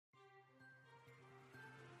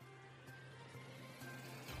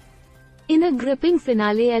In a gripping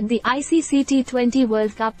finale at the ICC T20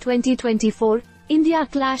 World Cup 2024, India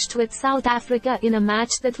clashed with South Africa in a match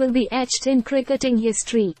that will be etched in cricketing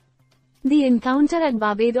history. The encounter at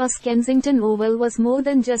Barbados' Kensington Oval was more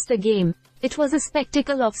than just a game. It was a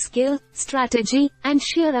spectacle of skill, strategy, and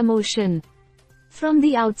sheer emotion. From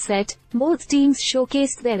the outset, both teams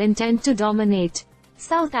showcased their intent to dominate.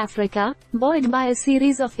 South Africa, buoyed by a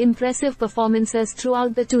series of impressive performances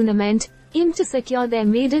throughout the tournament, aimed to secure their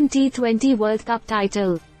maiden T20 World Cup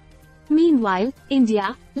title. Meanwhile,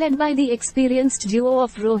 India, led by the experienced duo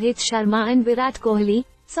of Rohit Sharma and Virat Kohli,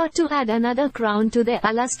 sought to add another crown to their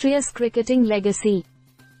illustrious cricketing legacy.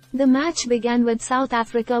 The match began with South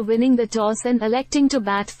Africa winning the toss and electing to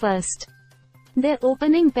bat first. Their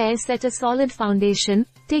opening pair set a solid foundation,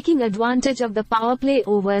 taking advantage of the power play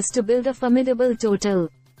overs to build a formidable total.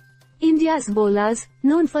 India's bowlers,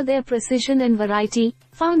 known for their precision and variety,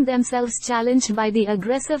 found themselves challenged by the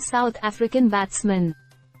aggressive South African batsmen.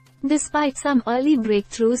 Despite some early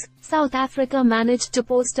breakthroughs, South Africa managed to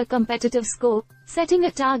post a competitive score, setting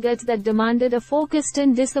a target that demanded a focused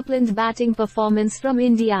and disciplined batting performance from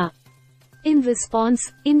India. In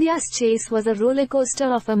response, India's chase was a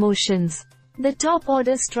rollercoaster of emotions. The top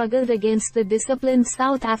order struggled against the disciplined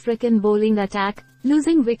South African bowling attack,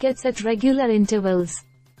 losing wickets at regular intervals.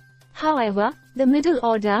 However, the middle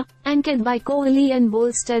order, anchored by Kohli and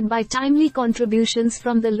bolstered by timely contributions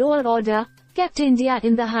from the lower order, kept India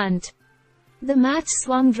in the hunt. The match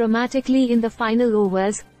swung dramatically in the final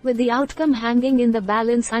overs, with the outcome hanging in the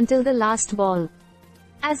balance until the last ball.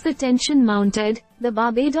 As the tension mounted, the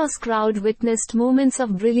Barbados crowd witnessed moments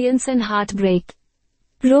of brilliance and heartbreak.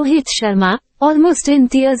 Rohit Sharma, almost in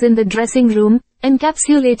tears in the dressing room,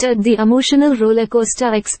 encapsulated the emotional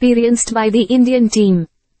rollercoaster experienced by the Indian team.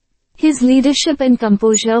 His leadership and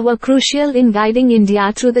composure were crucial in guiding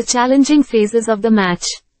India through the challenging phases of the match.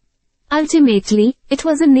 Ultimately, it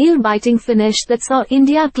was a nail-biting finish that saw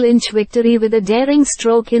India clinch victory with a daring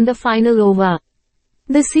stroke in the final over.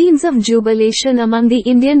 The scenes of jubilation among the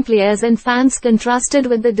Indian players and fans contrasted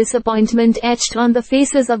with the disappointment etched on the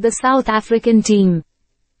faces of the South African team.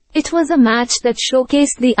 It was a match that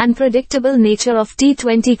showcased the unpredictable nature of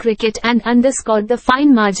T20 cricket and underscored the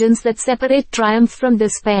fine margins that separate triumph from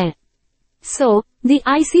despair. So, the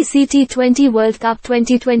ICC T20 World Cup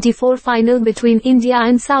 2024 final between India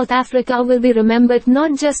and South Africa will be remembered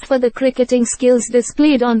not just for the cricketing skills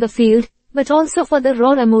displayed on the field, but also for the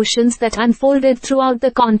raw emotions that unfolded throughout the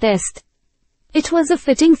contest. It was a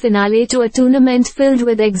fitting finale to a tournament filled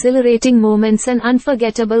with exhilarating moments and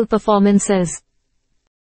unforgettable performances.